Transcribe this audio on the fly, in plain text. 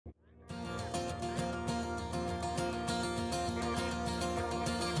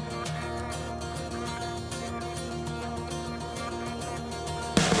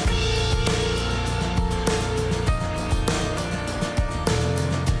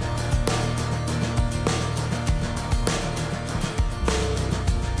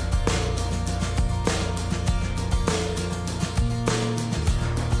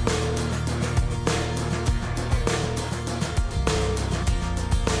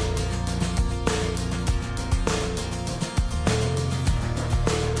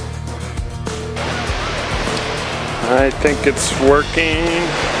I think it's working.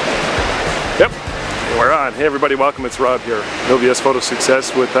 Yep, we're on. Hey everybody, welcome. It's Rob here. NoBS Photo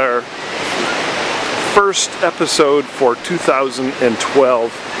Success with our first episode for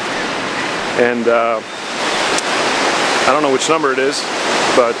 2012. And I don't know which number it is,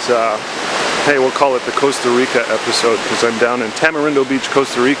 but hey, we'll call it the Costa Rica episode because I'm down in Tamarindo Beach,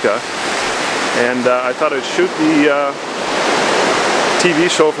 Costa Rica. And I thought I'd shoot the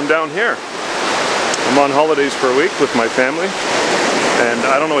TV show from down here. I'm on holidays for a week with my family, and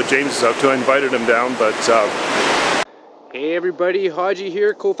I don't know what James is up to. I invited him down, but hey everybody, Haji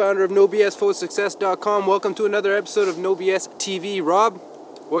here, co-founder of NoBsPhotoSuccess.com. Welcome to another episode of NoBsTeeVee. Rob,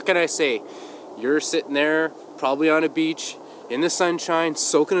 what can I say? You're sitting there, probably on a beach, in the sunshine,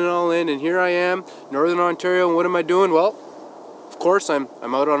 soaking it all in, and here I am, Northern Ontario, and what am I doing? Well, of course, I'm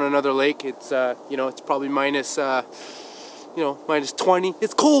out on another lake. It's it's probably minus minus 20.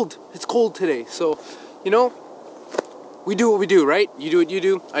 It's cold. It's cold today. So, we do what we do, right? You do what you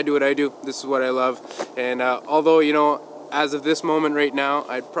do. I do what I do. This is what I love. And although, as of this moment right now,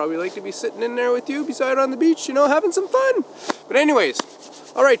 I'd probably like to be sitting in there with you beside on the beach, having some fun. But anyways,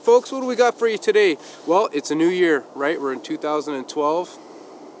 all right, folks, what do we got for you today? Well, it's a new year, right? We're in 2012.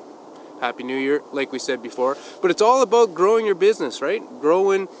 Happy New Year, like we said before. But it's all about growing your business, right?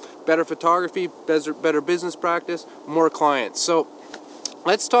 Growing, better photography, better business practice, more clients. So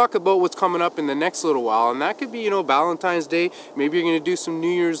let's talk about what's coming up in the next little while, and that could be, Valentine's Day. Maybe you're going to do some New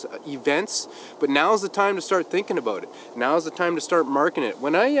Year's events, but now's the time to start thinking about it. Now's the time to start marketing it.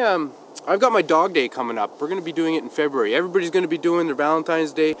 When I've got my dog day coming up. We're going to be doing it in February. Everybody's going to be doing their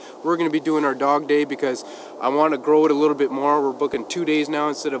Valentine's Day. We're going to be doing our dog day because I want to grow it a little bit more. We're booking 2 days now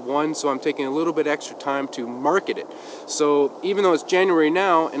instead of 1, so I'm taking a little bit extra time to market it. So even though it's January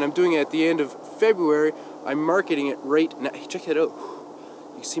now and I'm doing it at the end of February, I'm marketing it right now. Hey, check it out.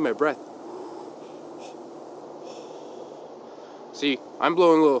 You can see my breath. See, I'm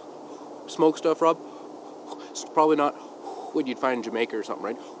blowing a little smoke stuff, Rob. It's probably not what you'd find in Jamaica or something,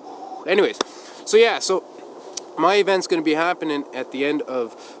 right? Anyways, so yeah, so my event's going to be happening at the end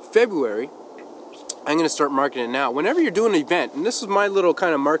of February. I'm going to start marketing it now. Whenever you're doing an event, and this is my little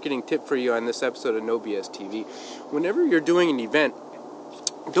kind of marketing tip for you on this episode of NoBsTeeVee. Whenever you're doing an event,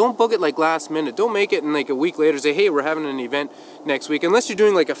 don't book it like last minute. Don't make it in like a week later. Say, hey, we're having an event next week. Unless you're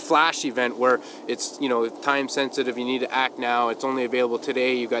doing like a flash event where it's, time sensitive. You need to act now. It's only available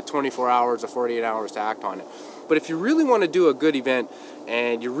today. You've got 24 hours or 48 hours to act on it. But if you really want to do a good event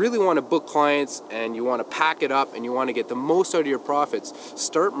and you really want to book clients and you want to pack it up and you want to get the most out of your profits,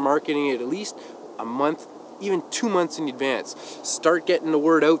 start marketing it at least a month, even 2 months in advance. Start getting the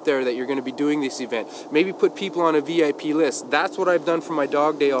word out there that you're going to be doing this event. Maybe put people on a VIP list. That's what I've done for my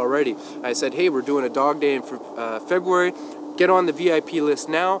dog day already. I said, hey, we're doing a dog day in February. Get on the VIP list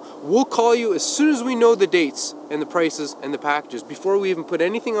now. We'll call you as soon as we know the dates and the prices and the packages, before we even put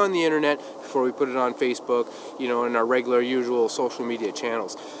anything on the internet, before we put it on Facebook, in our regular usual social media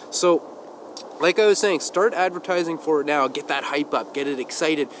channels. So like I was saying, start advertising for it now. Get that hype up. Get it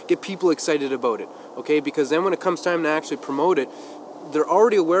excited. Get people excited about it. Okay? Because then when it comes time to actually promote it, they're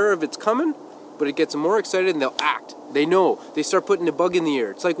already aware of it's coming, but it gets them more excited and they'll act. They know. They start putting the bug in the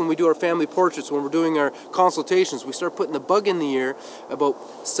ear. It's like when we do our family portraits, when we're doing our consultations, we start putting the bug in the ear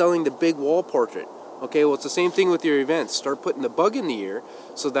about selling the big wall portrait. Okay? Well, it's the same thing with your events. Start putting the bug in the ear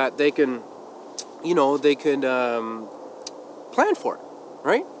so that they can, plan for it.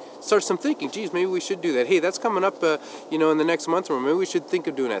 Right? Start some thinking, geez, maybe we should do that. Hey, that's coming up, in the next month, or maybe we should think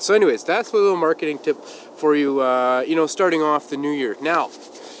of doing that. So anyways, that's a little marketing tip for you, starting off the new year. Now,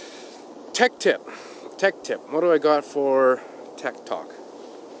 tech tip. What do I got for tech talk?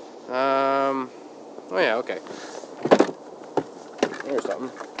 Oh yeah, okay. There's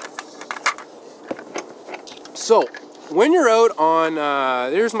something. So, when you're out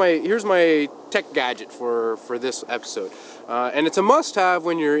on, here's my tech gadget for this episode. And it's a must-have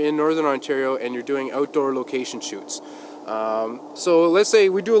when you're in Northern Ontario and you're doing outdoor location shoots. So let's say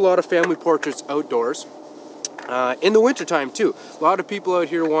we do a lot of family portraits outdoors. In the wintertime too. A lot of people out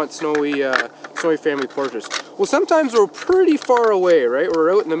here want snowy family portraits. Well, sometimes we're pretty far away, right?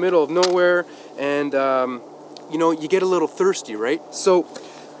 We're out in the middle of nowhere, and you get a little thirsty, right? So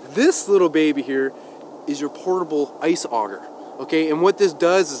this little baby here is your portable ice auger. Okay, and what this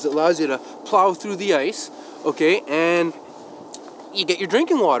does is it allows you to plow through the ice, okay, and you get your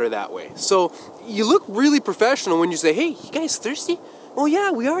drinking water that way. So you look really professional when you say, hey, you guys thirsty? Oh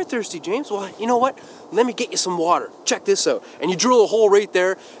yeah, we are thirsty, James. Well, you know what? Let me get you some water. Check this out. And you drill a hole right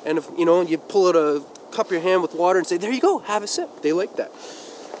there, and if, you pull out a cup of your hand with water and say, there you go, have a sip. They like that.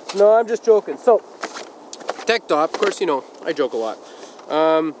 No, I'm just joking. So, tech dock, of course, I joke a lot.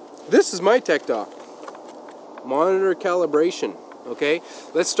 This is my tech dock. monitor calibration. Okay,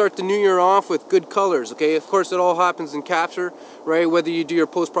 let's start the new year off with good colors. Okay, of course it all happens in capture, right? Whether you do your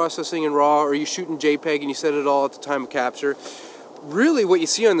post-processing in RAW or you shoot in JPEG and you set it all at the time of capture, really what you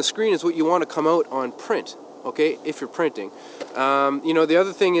see on the screen is what you want to come out on print. Okay, if you're printing. You know, the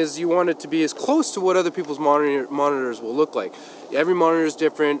other thing is you want it to be as close to what other people's monitors will look like. Every monitor is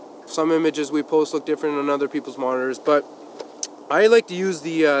different. Some images we post look different on other people's monitors, but I like to use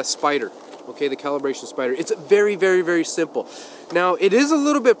the spider. Okay, the calibration spider. It's very, very, very simple. Now, it is a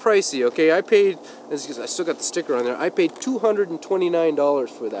little bit pricey. Okay, I paid, as I still got the sticker on there, I paid $229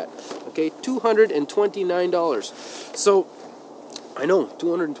 for that. Okay, $229. So, I know,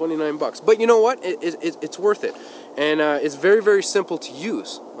 229 bucks. But you know what? It's worth it. And it's very, very simple to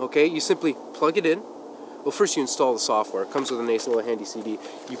use. Okay, you simply plug it in. Well, first you install the software. It comes with a nice little handy CD.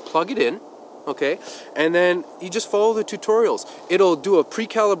 You plug it in. Okay, and then you just follow the tutorials. It'll do a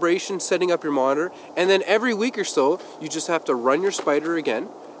pre-calibration setting up your monitor, and then every week or so you just have to run your spider again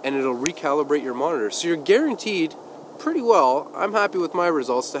and it'll recalibrate your monitor. So you're guaranteed pretty well, I'm happy with my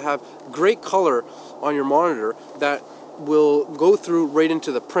results, to have great color on your monitor that will go through right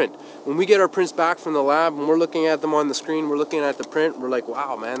into the print. When we get our prints back from the lab and we're looking at them on the screen, we're looking at the print, we're like,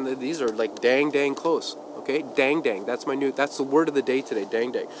 wow man, these are like dang close. Okay, dang, that's the word of the day today,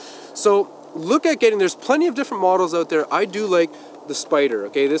 dang. So look at there's plenty of different models out there. I do like the Spider.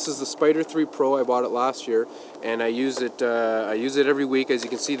 Okay, this is the Spider 3 Pro. I bought it last year and I use it every week. As you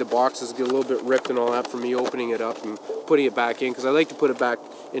can see, the boxes get a little bit ripped and all that from me opening it up and putting it back in, because I like to put it back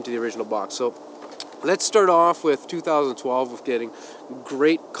into the original box. So let's start off with 2012 with getting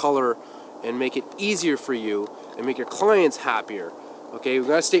great color and make it easier for you and make your clients happier. Okay, we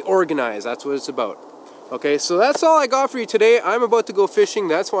gotta stay organized. That's what it's about. Okay, so that's all I got for you today. I'm about to go fishing.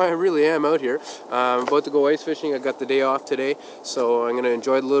 That's why I really am out here. I'm about to go ice fishing. I got the day off today, so I'm going to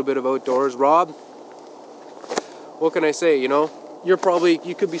enjoy a little bit of outdoors. Rob, what can I say? You know, you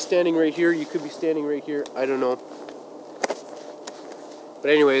could be standing right here. You could be standing right here. I don't know.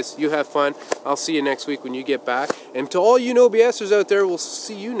 But anyways, you have fun. I'll see you next week when you get back. And to all you NoBsers out there, we'll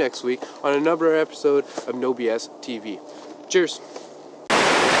see you next week on another episode of NoBsTeeVee. Cheers.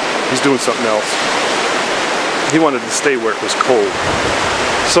 He's doing something else. He wanted to stay where it was cold.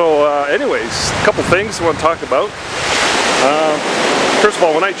 So anyways, a couple things I want to talk about. First of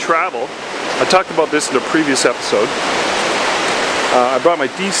all, when I travel, I talked about this in a previous episode. I brought my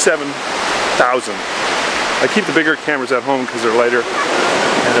D7000. I keep the bigger cameras at home because they're lighter,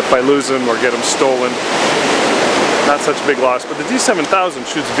 and if I lose them or get them stolen, not such a big loss. But the D7000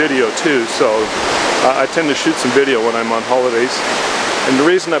 shoots video too, so I tend to shoot some video when I'm on holidays. And the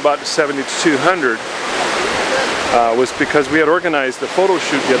reason I bought the 70-200 was because we had organized a photo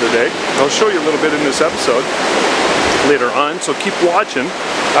shoot the other day. I'll show you a little bit in this episode later on, so keep watching.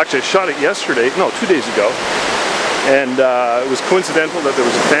 Actually, I shot it yesterday, no, 2 days ago, and it was coincidental that there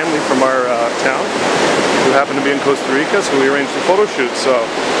was a family from our town who happened to be in Costa Rica, so we arranged a photo shoot. So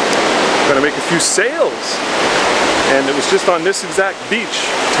I'm going to make a few sales, and it was just on this exact beach,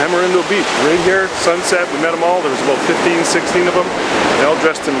 Tamarindo Beach, right here, sunset. We met them all. There was about 15, 16 of them. They all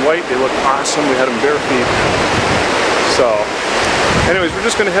dressed in white. They looked awesome. We had them bare feet. So, anyways, we're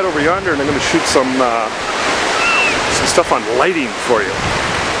just going to head over yonder and I'm going to shoot some stuff on lighting for you.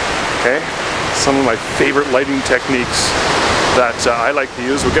 Okay? Some of my favorite lighting techniques that I like to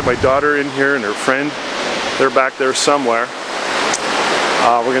use. We'll get my daughter in here and her friend. They're back there somewhere.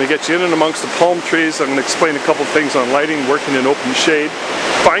 We're going to get you in and amongst the palm trees. I'm going to explain a couple things on lighting, working in open shade,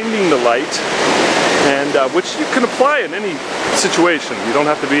 finding the light, and which you can apply in any situation. You don't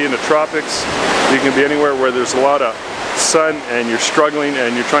have to be in the tropics. You can be anywhere where there's a lot of sun and you're struggling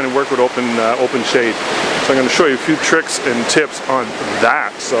and you're trying to work with open shade. So I'm going to show you a few tricks and tips on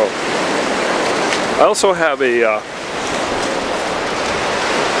that. So I also have a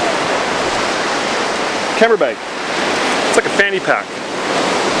camera bag. It's like a fanny pack.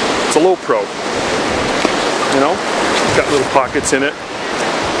 It's a low pro. You know, it's got little pockets in it,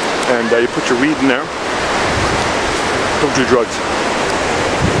 and you put your weed in there. Don't do drugs.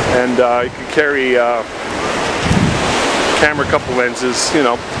 And you can carry camera, couple lenses. You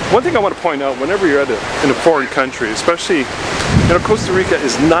know, one thing I want to point out: whenever you're in a foreign country, especially, you know, Costa Rica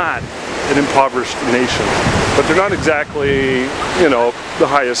is not an impoverished nation, but they're not exactly, you know, the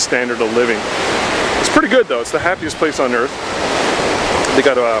highest standard of living. It's pretty good though. It's the happiest place on earth. They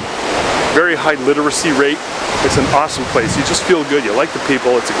got a very high literacy rate. It's an awesome place. You just feel good. You like the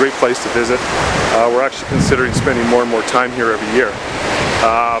people. It's a great place to visit. We're actually considering spending more and more time here every year.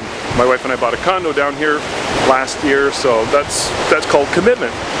 My wife and I bought a condo down here last year, so that's called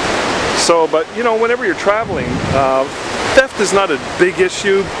commitment. So, but you know, whenever you're traveling, theft is not a big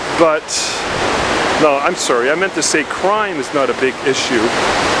issue, but No, I'm sorry, I meant to say crime is not a big issue,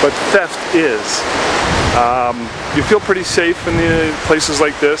 but theft is. You feel pretty safe in the places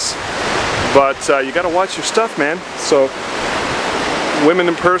like this, but you gotta watch your stuff, man. So, women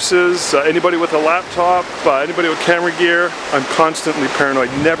in purses, anybody with a laptop, anybody with camera gear, I'm constantly paranoid.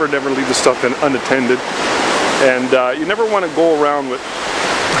 Never leave the stuff in unattended. And you never want to go around with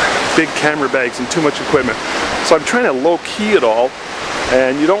big camera bags and too much equipment. So I'm trying to low-key it all,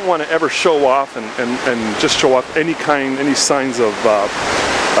 and you don't want to ever show off and just show off any signs of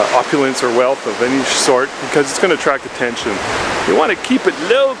opulence or wealth of any sort, because it's going to attract attention. You want to keep it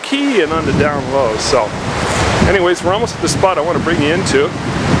low-key and on the down low. So anyways, we're almost at the spot I want to bring you into,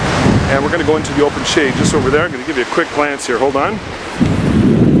 and we're going to go into the open shade just over there. I'm going to give you a quick glance here. Hold on.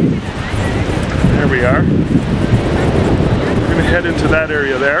 There we are. We're going to head into that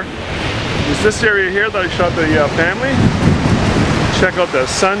area there. There's this area here that I shot the family. Check out the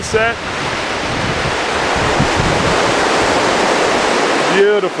sunset.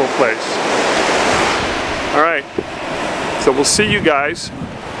 Beautiful place. Alright, so we'll see you guys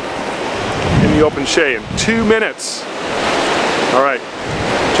in the open shade in 2 minutes. Alright,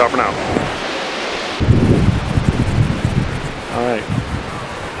 ciao for now. Alright,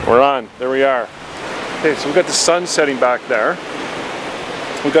 we're on. There we are. Okay, so we've got the sun setting back there.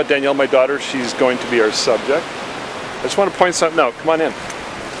 We've got Danielle, my daughter. She's going to be our subject. I just want to point something out. Come on in.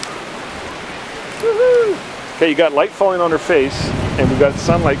 Woohoo! Okay, you got light falling on her face, and we've got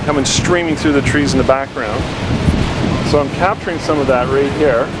sunlight coming streaming through the trees in the background. So I'm capturing some of that right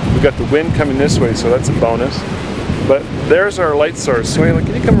here. We've got the wind coming this way, so that's a bonus. But there's our light source. So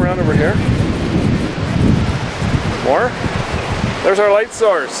can you come around over here? More? There's our light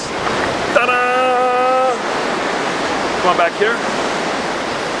source. Ta-da! Come on back here.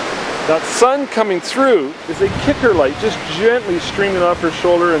 That sun coming through is a kicker light, just gently streaming off her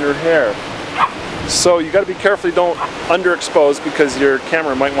shoulder and her hair. So you got to be careful you don't underexpose, because your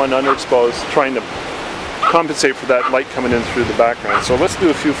camera might want to underexpose, trying to compensate for that light coming in through the background. So let's do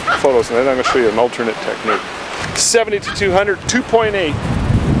a few photos, and then I'm going to show you an alternate technique. 70 to 200, 2.8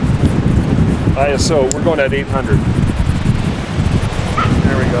 ISO. We're going at 800.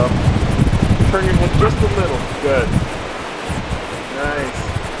 There we go. Turn your head just a little. Good. Nice.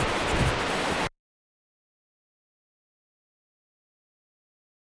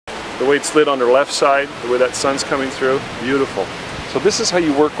 The way it's lit on her left side, the way that sun's coming through, beautiful. So this is how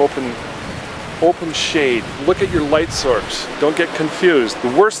you work open shade. Look at your light source. Don't get confused. The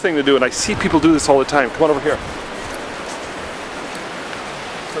worst thing to do, and I see people do this all the time. Come on over here.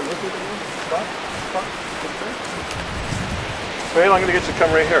 Wait, I'm going to get you to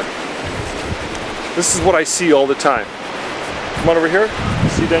come right here. This is what I see all the time. Come on over here.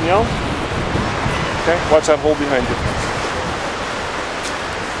 See Danielle? Okay, watch that hole behind you.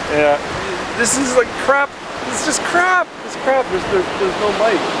 Yeah, this is like crap. It's just crap. It's crap. There's no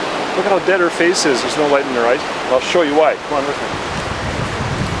light. Look at how dead her face is. There's no light in her eyes. I'll show you why. Come on with me.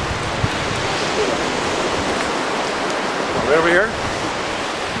 Right over here.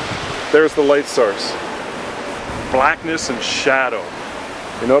 There's the light source. Blackness and shadow.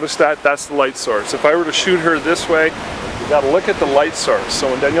 You notice that? That's the light source. If I were to shoot her this way, you got to look at the light source. So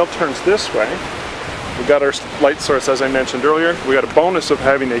when Danielle turns this way, we got our light source, as I mentioned earlier. We got a bonus of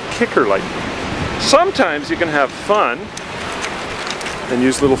having a kicker light. Sometimes you can have fun and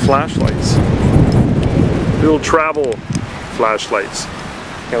use little flashlights, little travel flashlights.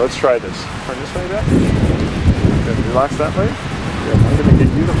 Okay, let's try this. Turn this way back. Okay, relax that way. Yeah, I'm going to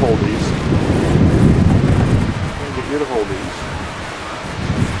get you to hold these. I'm going to get you to hold these.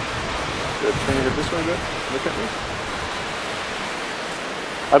 Good. Turn your head this way, good. Look at me.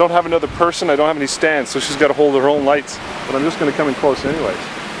 I don't have another person, I don't have any stands, so she's got to hold her own lights. But I'm just going to come in close anyways.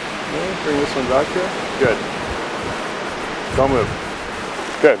 Okay, bring this one back here. Good. Don't move.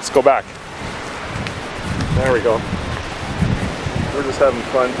 Good, let's go back. There we go. We're just having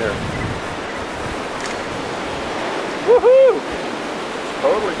fun here. Woohoo!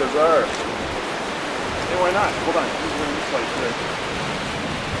 Totally bizarre. Hey, why not? Hold on. This is this light here.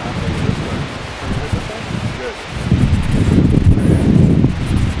 Good.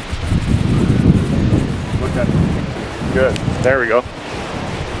 Look at it. Good. There we go.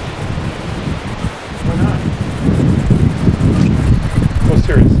 Why not? Go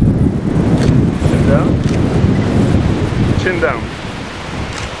serious. Chin down. Chin down.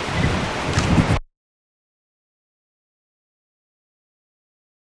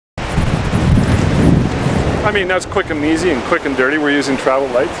 I mean, that's quick and easy and quick and dirty. We're using travel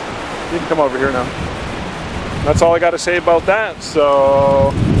lights. You can come over here now. That's all I got to say about that.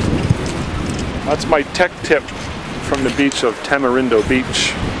 So that's my tech tip from the beach of Tamarindo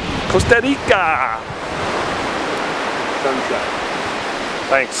Beach, Costa Rica. sunset.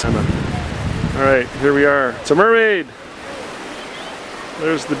 Thanks, Emma. Alright, here we are. It's a mermaid!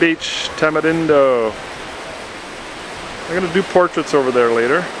 There's the beach, Tamarindo. I'm going to do portraits over there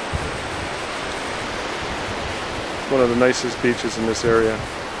later. One of the nicest beaches in this area.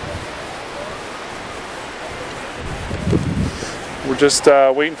 We're just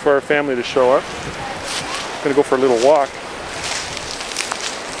waiting for our family to show up. Gonna go for a little walk.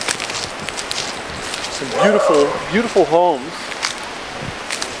 Some beautiful, beautiful homes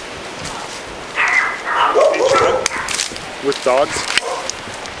with dogs.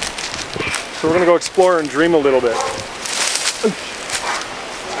 So we're gonna go explore and dream a little bit.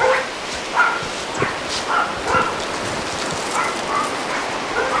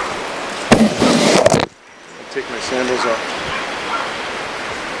 I'll take my sandals off.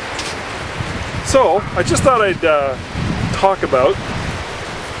 So, I just thought I'd talk about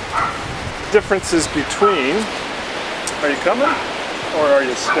differences between, are you coming or are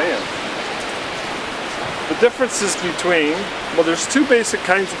you staying? The differences between, well, there's two basic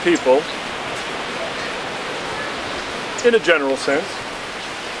kinds of people in a general sense.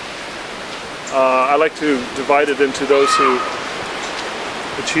 I like to divide it into those who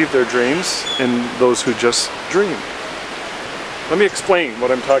achieve their dreams and those who just dream. Let me explain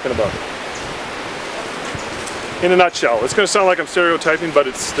what I'm talking about. In a nutshell, it's going to sound like I'm stereotyping, but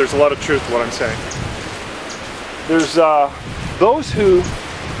there's a lot of truth to what I'm saying. There's those who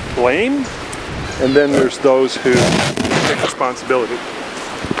blame, and then there's those who take responsibility.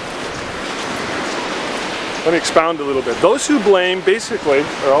 Let me expound a little bit. Those who blame basically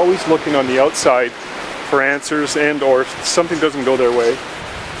are always looking on the outside for answers and or if something doesn't go their way,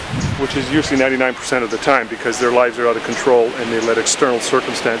 which is usually 99% of the time because their lives are out of control and they let external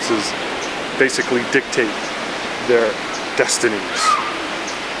circumstances basically dictate their destinies.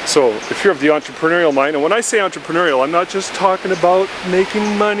 So if you're of the entrepreneurial mind, and when I say entrepreneurial, I'm not just talking about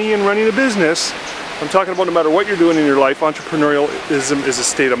making money and running a business. I'm talking about no matter what you're doing in your life, entrepreneurialism is a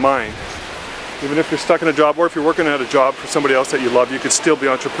state of mind. Even if you're stuck in a job or if you're working at a job for somebody else that you love, you could still be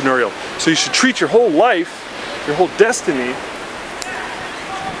entrepreneurial. So you should treat your whole life, your whole destiny,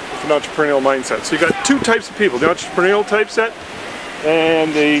 with an entrepreneurial mindset. So you got two types of people, the entrepreneurial typeset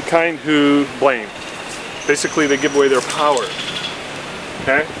and the kind who blame. Basically, they give away their power.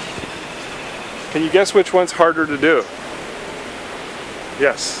 Okay? Can you guess which one's harder to do?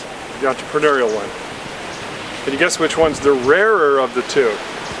 Yes, the entrepreneurial one. Can you guess which one's the rarer of the two?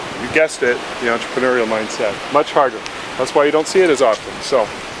 You guessed it, the entrepreneurial mindset. Much harder. That's why you don't see it as often. So,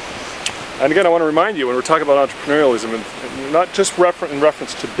 and again, I want to remind you when we're talking about entrepreneurialism, and not just in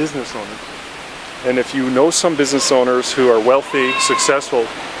reference to business owners. And if you know some business owners who are wealthy, successful,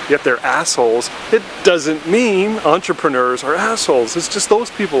 yet they're assholes, it doesn't mean entrepreneurs are assholes. It's just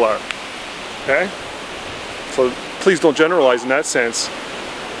those people are. Okay? So please don't generalize in that sense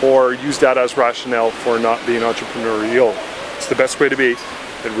or use that as rationale for not being entrepreneurial. It's the best way to be.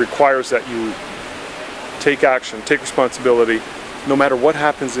 It requires that you take action, take responsibility, no matter what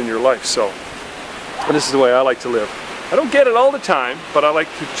happens in your life. So, and this is the way I like to live. I don't get it all the time, but I like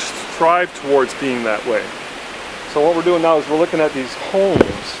to strive towards being that way. So what we're doing now is we're looking at these homes.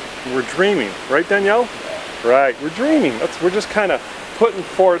 And we're dreaming, right, Danielle? Right, we're dreaming. We're just kind of putting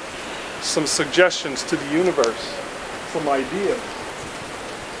forth some suggestions to the universe, some ideas.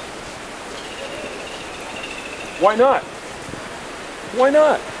 Why not? Why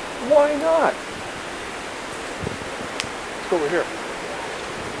not? Why not? Let's go over here.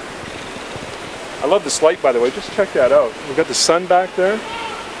 I love this light, by the way. Just check that out. We've got the sun back there.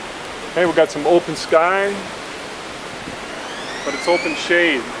 Hey, we've got some open sky, but it's open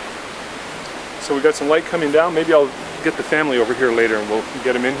shade. So we got some light coming down. Maybe I'll get the family over here later and we'll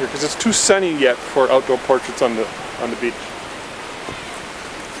get them in here because it's too sunny yet for outdoor portraits on the beach.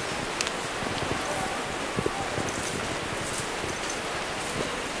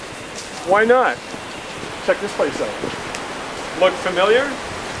 Why not? Check this place out. Look familiar?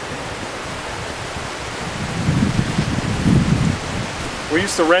 We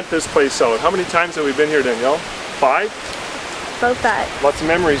used to rent this place out. How many times have we been here, Danielle? 5? About that. Lots of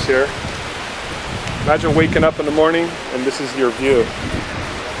memories here. Imagine waking up in the morning and this is your view.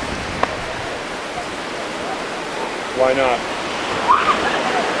 Why not?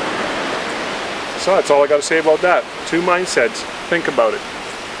 So that's all I got to say about that. Two mindsets. Think about it.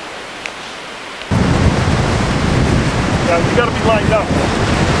 Now you got to be lined up.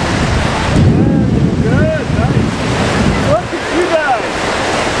 Good, nice. Look at you guys.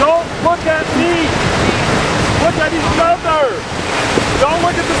 Don't look at me. Look at each other. Don't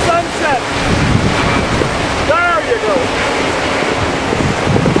look at the sunset. There you go.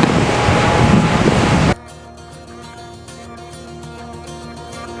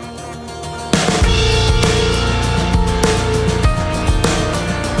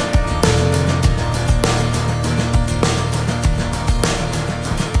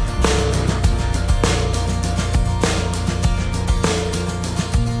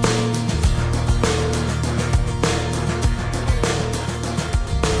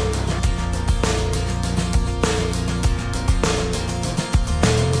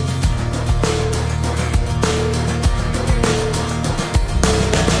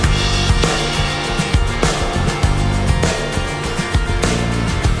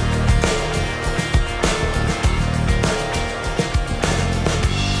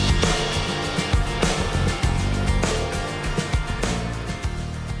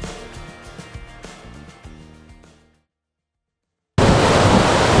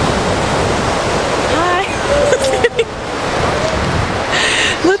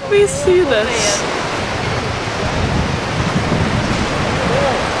 Please see this.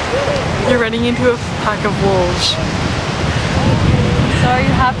 You're running into a pack of wolves. So are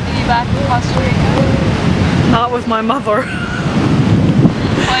you happy to be back in Costa Rica? Not with my mother.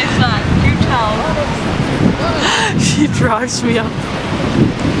 Why is that? You tell. She drives me up.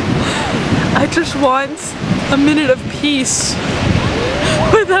 I just want a minute of peace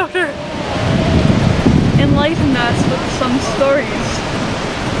without her. Enlighten us with some stories.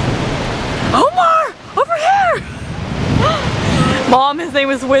 Omar! Over here! Mom, his name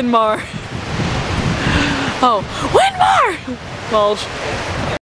is Winmar. Oh, Winmar! Well,